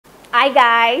Hi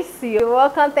guys, you're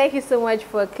welcome. Thank you so much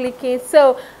for clicking.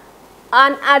 So,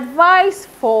 an advice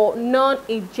for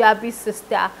non-hijabi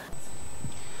sister.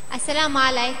 Assalamu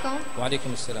alaikum. Wa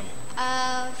alaikum assalam.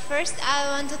 First, I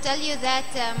want to tell you that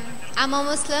I'm a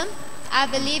Muslim. I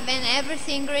believe in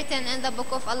everything written in the book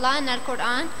of Allah and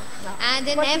Al-Quran, and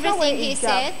in everything He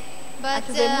said. But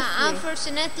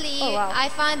unfortunately, I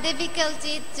find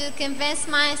difficulty to convince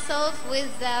myself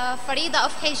with the Farida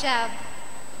of Hijab.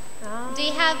 Do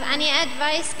you have any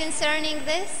advice concerning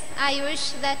this? I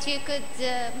wish that you could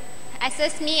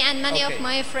assist me and many of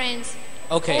my friends.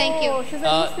 Okay. Thank you.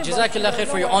 Jazakallah khair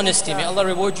for your honesty. May Allah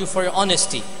reward you for your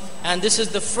honesty. And this is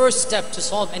the first step to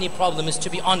solve any problem, is to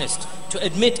be honest. To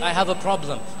admit I have a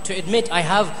problem. To admit I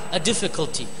have a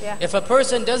difficulty. Yeah. If a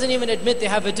person doesn't even admit they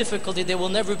have a difficulty, they will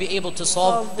never be able to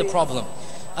solve the problem.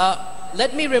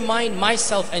 Let me remind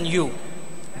myself and you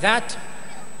that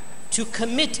to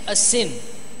commit a sin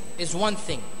is one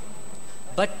thing,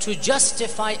 but to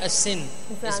justify a sin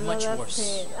is much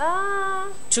worse.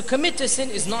 To commit a sin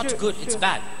is not good, it's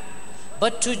bad.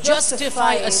 But to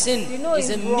justify a sin is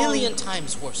a million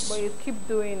times worse. But you keep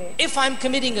doing it. If I'm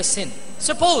committing a sin,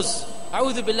 suppose,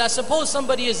 a'udhu billah, suppose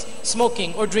somebody is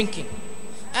smoking or drinking,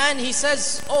 and he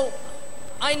says, oh,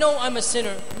 I know I'm a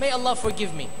sinner, may Allah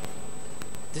forgive me.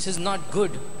 This is not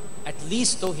good. At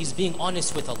least though he's being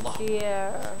honest with Allah.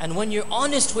 Yeah. And when you're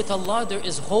honest with Allah, there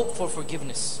is hope for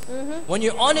forgiveness. When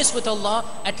you're honest with Allah,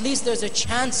 at least there's a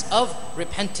chance of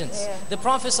repentance. Yeah. The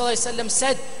Prophet ﷺ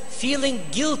said, feeling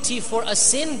guilty for a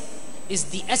sin is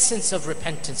the essence of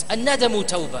repentance. An-nadamu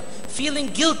tawbah. Feeling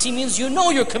guilty means you know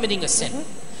you're committing a sin.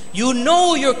 You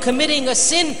know you're committing a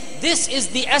sin. This is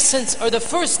the essence or the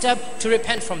first step to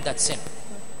repent from that sin.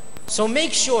 So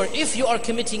make sure if you are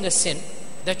committing a sin,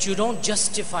 that you don't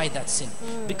justify that sin.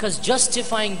 Because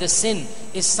justifying the sin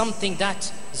is something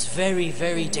that is very,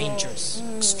 very dangerous.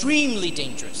 Extremely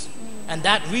dangerous. And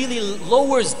that really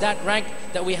lowers that rank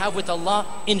that we have with Allah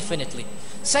infinitely.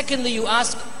 Secondly, you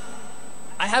ask,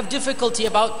 I have difficulty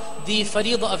about the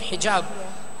faridah of hijab.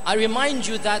 I remind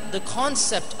you that the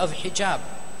concept of hijab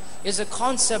is a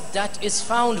concept that is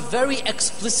found very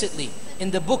explicitly in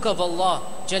the book of Allah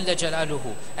Jalla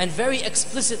Jalaluhu, and very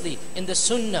explicitly in the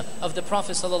sunnah of the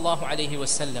Prophet Sallallahu Alaihi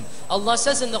Wasallam. Allah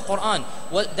says in the Quran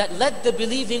that let the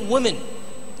believing women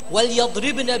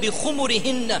وَلْيَضْرِبْنَ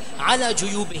بِخُمُرِهِنَّ عَلَى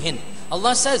جُيُوبِهِنَّ.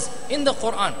 Allah says in the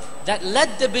Quran that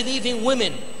let the believing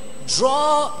women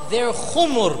draw their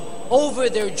khumur over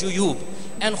their juyub.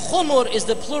 And khumur is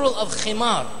the plural of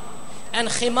khimar. And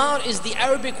khimar is the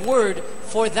Arabic word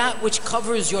for that which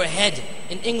covers your head.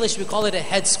 In English we call it a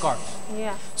headscarf.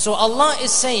 Yeah. So Allah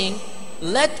is saying,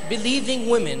 let believing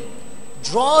women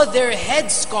draw their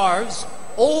headscarves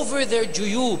over their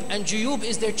juyub. And juyub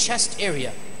is their chest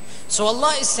area. So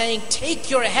Allah is saying, take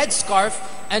your headscarf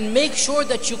and make sure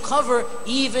that you cover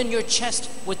even your chest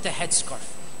with the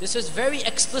headscarf. This is very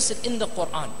explicit in the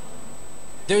Quran.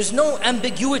 There's no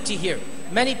ambiguity here.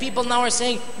 Many people now are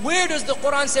saying, where does the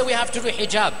Quran say we have to do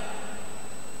hijab?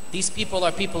 These people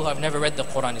are people who have never read the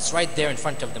Quran. It's right there in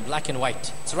front of them, black and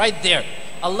white. It's right there.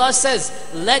 Allah says,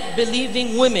 let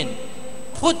believing women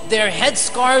put their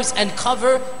headscarves and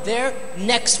cover their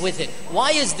necks with it.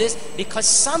 Why is this? Because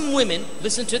some women,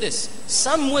 listen to this,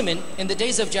 some women in the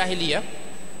days of Jahiliyyah,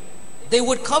 they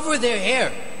would cover their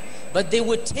hair, but they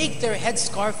would take their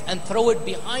headscarf and throw it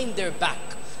behind their back,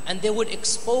 and they would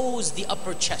expose the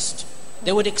upper chest.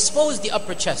 They would expose the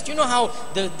upper chest. You know how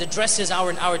the dresses are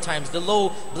in our times, the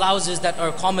low blouses that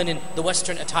are common in the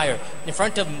Western attire. In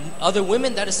front of other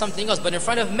women, that is something else. But in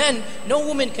front of men, no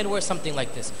woman can wear something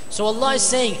like this. So Allah is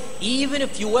saying, even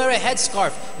if you wear a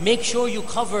headscarf, make sure you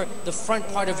cover the front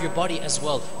part of your body as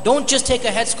well. Don't just take a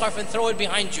headscarf and throw it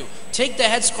behind you. Take the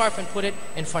headscarf and put it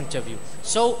in front of you.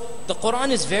 So the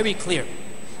Quran is very clear.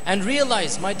 And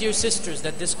realize, my dear sisters,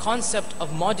 that this concept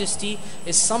of modesty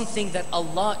is something that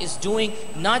Allah is doing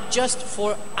not just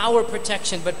for our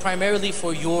protection, but primarily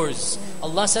for yours.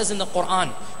 Allah says in the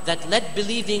Quran that let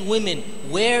believing women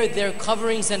wear their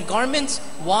coverings and garments.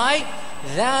 Why?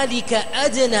 ذَلِكَ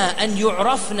أَدْنَى أَنْ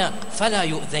يُعْرَفْنَ فَلَا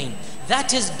يُؤْذَيْنَ.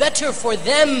 That is better for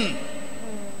them.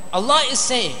 Allah is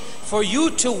saying, for you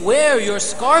to wear your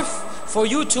scarf, for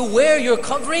you to wear your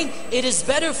covering, it is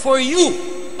better for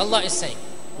you. Allah is saying.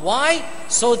 Why?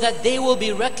 So that they will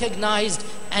be recognized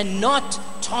and not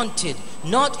taunted,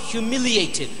 not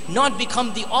humiliated, not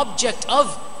become the object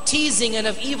of teasing and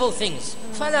of evil things.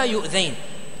 فَلَا يُؤْذَيْنَ.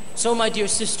 So my dear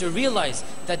sister, realize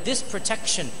that this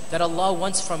protection that Allah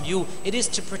wants from you, it is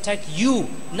to protect you,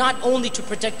 not only to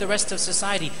protect the rest of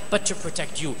society, but to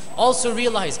protect you. Also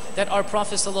realize that our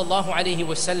Prophet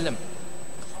ﷺ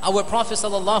Our Prophet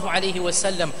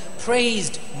ﷺ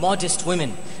praised modest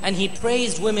women, and he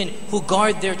praised women who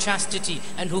guard their chastity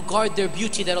and who guard their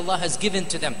beauty that Allah has given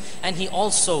to them. And he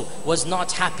also was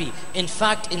not happy. In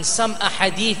fact, in some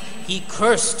ahadith, he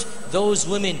cursed those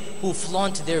women who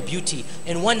flaunt their beauty.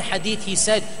 In one hadith he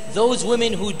said, those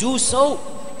women who do so,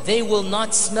 they will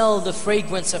not smell the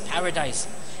fragrance of paradise.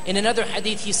 In another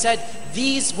hadith he said,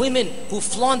 these women who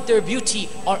flaunt their beauty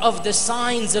are of the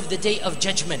signs of the day of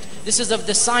judgment. This is of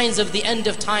the signs of the end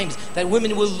of times, that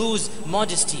women will lose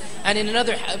modesty. And in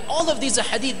another, all of these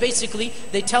hadith basically,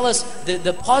 they tell us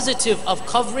the positive of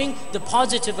covering, the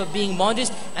positive of being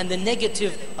modest, and the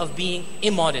negative of being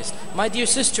immodest. My dear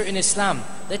sister in Islam,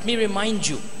 let me remind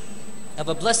you of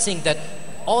a blessing that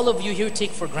all of you here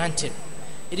take for granted.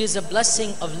 It is a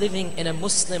blessing of living in a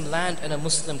Muslim land and a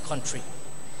Muslim country.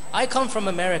 I come from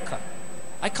America.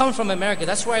 I come from America.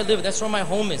 That's where I live. That's where my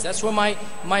home is. That's where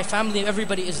my family,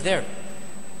 everybody is there.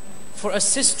 For a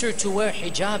sister to wear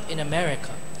hijab in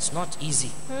America, it's not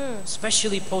easy.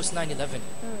 Especially post 9/11.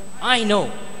 I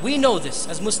know. We know this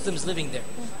as Muslims living there.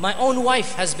 My own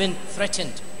wife has been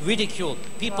threatened, ridiculed.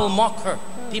 People mock her.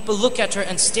 People look at her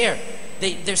and stare.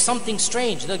 There's something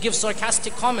strange. They'll give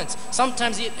sarcastic comments.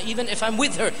 Sometimes even if I'm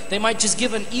with her, they might just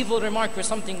give an evil remark or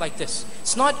something like this.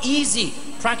 It's not easy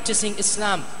practicing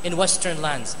Islam in Western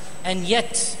lands. And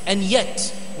yet,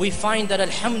 we find that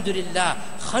alhamdulillah,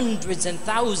 hundreds and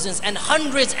thousands and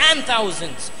hundreds and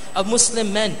thousands of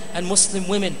Muslim men and Muslim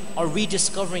women are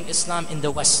rediscovering Islam in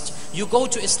the West. You go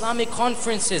to Islamic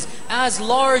conferences as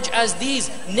large as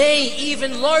these, nay,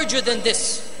 even larger than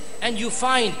this, and you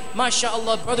find,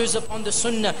 mashallah, brothers upon the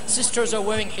sunnah, sisters are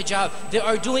wearing hijab. They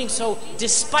are doing so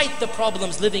despite the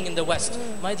problems living in the West.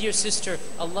 My dear sister,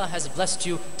 Allah has blessed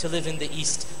you to live in the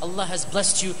East. Allah has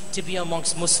blessed you to be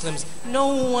amongst Muslims. No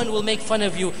one will make fun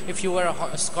of you if you wear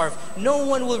a scarf. No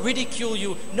one will ridicule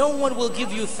you. No one will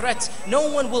give you threats.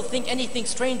 No one will think anything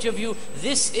strange of you.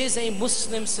 This is a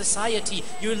Muslim society.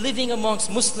 You're living amongst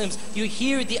Muslims. You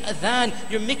hear the adhan.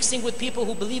 You're mixing with people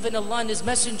who believe in Allah and His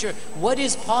Messenger. What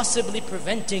is possibly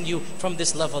preventing you from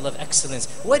this level of excellence?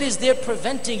 What is there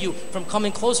preventing you from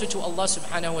coming closer to Allah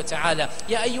subhanahu wa ta'ala?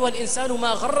 Ya ayyuhal insanu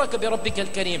ma gharraka bi rabbikal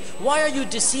kareem. Why are you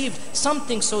deceived?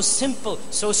 Something so simple,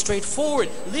 so straightforward,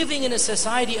 living in a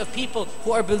society of people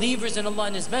who are believers in Allah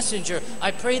and His Messenger.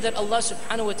 I pray that Allah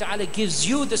subhanahu wa ta'ala gives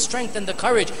you the strength and the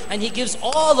courage, and He gives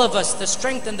all of us the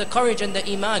strength and the courage and the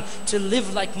iman to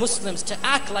live like Muslims, to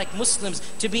act like Muslims,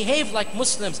 to behave like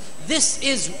Muslims. This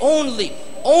is only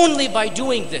by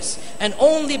doing this, and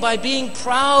only by being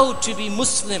proud to be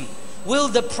Muslim, will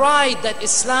the pride that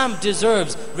Islam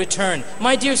deserves return.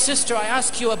 My dear sister, I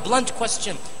ask you a blunt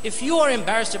question. If you are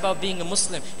embarrassed about being a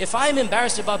Muslim, if I'm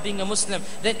embarrassed about being a Muslim,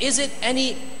 then is it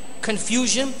any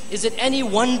confusion? Is it any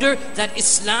wonder that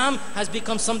Islam has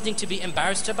become something to be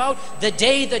embarrassed about? The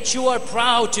day that you are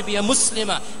proud to be a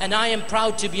Muslimah and I am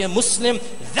proud to be a Muslim,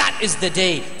 that is the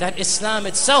day that Islam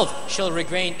itself shall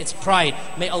regain its pride.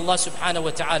 May Allah subhanahu wa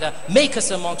ta'ala make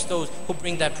us amongst those who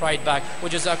bring that pride back. Wa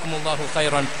jazakumullahu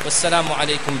khairan. Wassalamu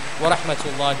alaikum wa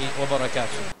rahmatullahi wa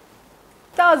barakatuh.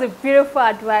 That was a beautiful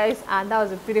advice, and that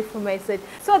was a beautiful message.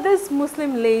 So this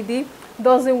Muslim lady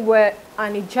doesn't wear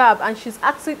an hijab, and she's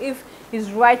asking if it's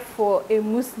right for a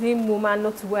Muslim woman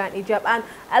not to wear an hijab. And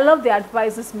I love the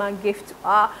advice this man gave to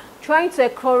her, trying to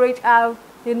encourage her,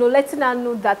 you know, letting her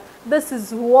know that this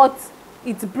is what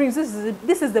it brings.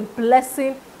 This is the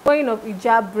blessing wearing of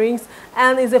hijab brings,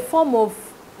 and is a form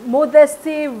of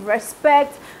modesty,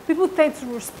 respect. People tend to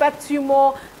respect you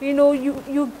more. You know,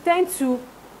 you tend to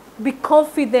be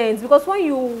confident, because when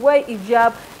you wear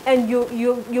hijab and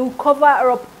you cover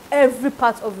up every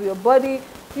part of your body,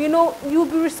 you know, you'll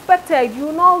be respected.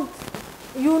 You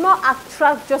not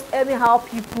attract just anyhow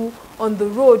people on the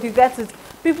road. You get it?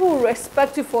 People will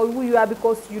respect you for who you are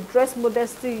because you dress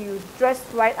modestly, you dress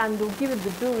right, and they'll give you the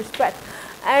due respect.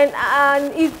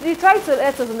 And he tried to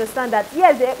let us understand that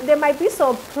yes, there might be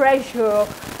some pressure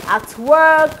at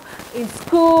work, in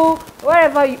school,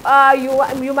 wherever you are.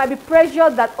 You might be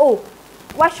pressured that, oh,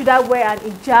 why should I wear an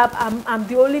hijab? I'm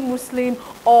the only Muslim,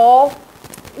 or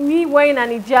me wearing an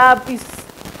hijab is,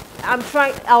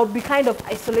 I'll be kind of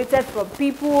isolated from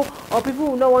people, or people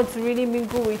will not want to really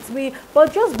mingle with me.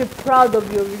 But just be proud of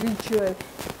your religion.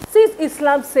 Since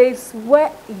Islam says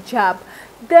wear hijab,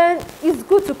 then it's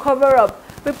good to cover up.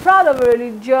 Be proud of your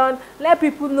religion. Let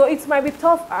people know. It might be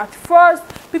tough at first.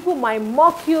 People might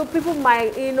mock you. People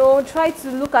might, you know, try to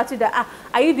look at you that,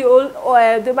 are you the old,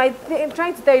 or they might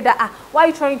trying to tell you that, why are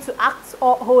you trying to act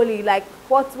holy? Like,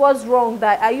 what's wrong?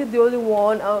 That are you the only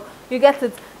one? You get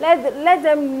it? Let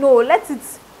them know. Let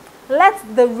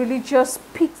the religious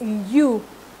speak in you.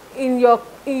 in your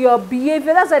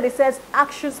behavior. That's why they says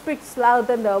action speaks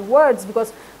louder than words,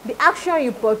 because the action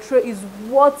you portray is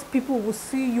what people will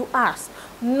see you as,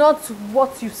 not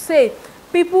what you say.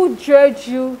 People judge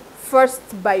you first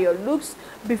by your looks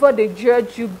before they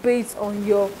judge you based on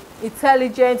your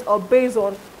intelligence or based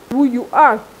on who you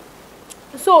are.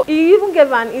 So he even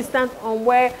gave an instance on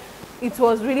where it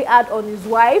was really hard on his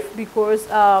wife, because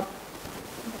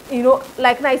you know,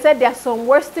 like I said, there's some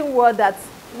Western world that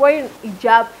wearing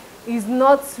hijab is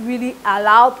not really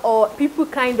allowed, or people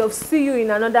kind of see you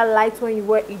in another light when you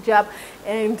wear hijab,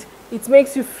 and it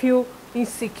makes you feel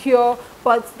insecure.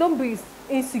 But don't be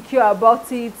insecure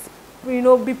about it. You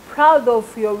know, be proud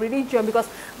of your religion, because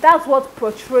that's what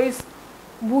portrays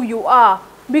who you are.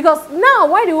 Because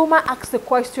now when the woman asked the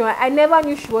question, I never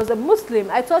knew she was a Muslim.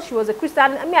 I thought she was a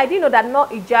Christian. I mean, I didn't know that not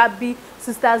hijabi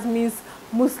sisters means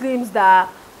Muslims that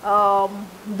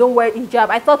don't wear hijab.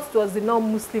 I thought it was the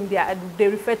non-Muslim they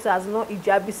refer to as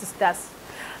non-hijabi sisters.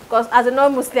 Because as a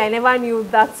non-Muslim, I never knew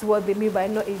that's what they mean by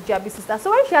non-hijabi sisters. So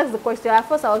when she asked the question, at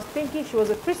first I was thinking she was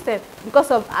a Christian because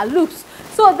of her looks.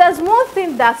 So there's one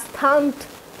thing that stands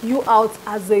you out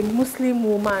as a Muslim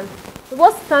woman.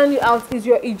 What stands you out is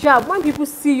your hijab. When people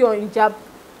see your hijab,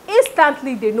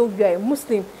 instantly they know you are a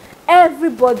Muslim.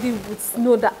 Everybody would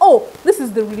know that, oh, this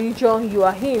is the religion you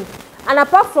are in. And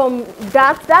apart from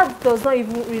that, that does not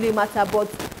even really matter, but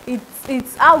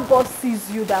it's how God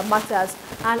sees you that matters,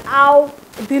 and how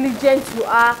diligent you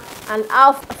are, and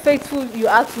how faithful you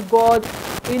are to God.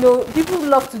 You know, people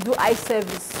love to do eye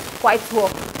service quite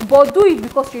well, but do it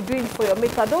because you're doing it for your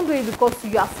maker. Don't do it because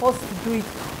you are forced to do it,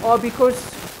 or because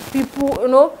people, you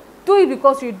know, do it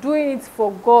because you're doing it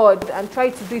for God, and try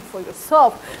to do it for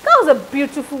yourself. That was a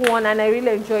beautiful one, and I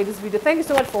really enjoyed this video. Thank you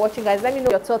so much for watching, guys. Let me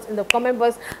know your thoughts in the comment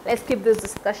box. Let's keep this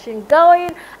discussion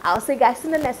going. I'll see you guys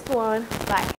in the next one.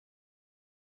 Bye.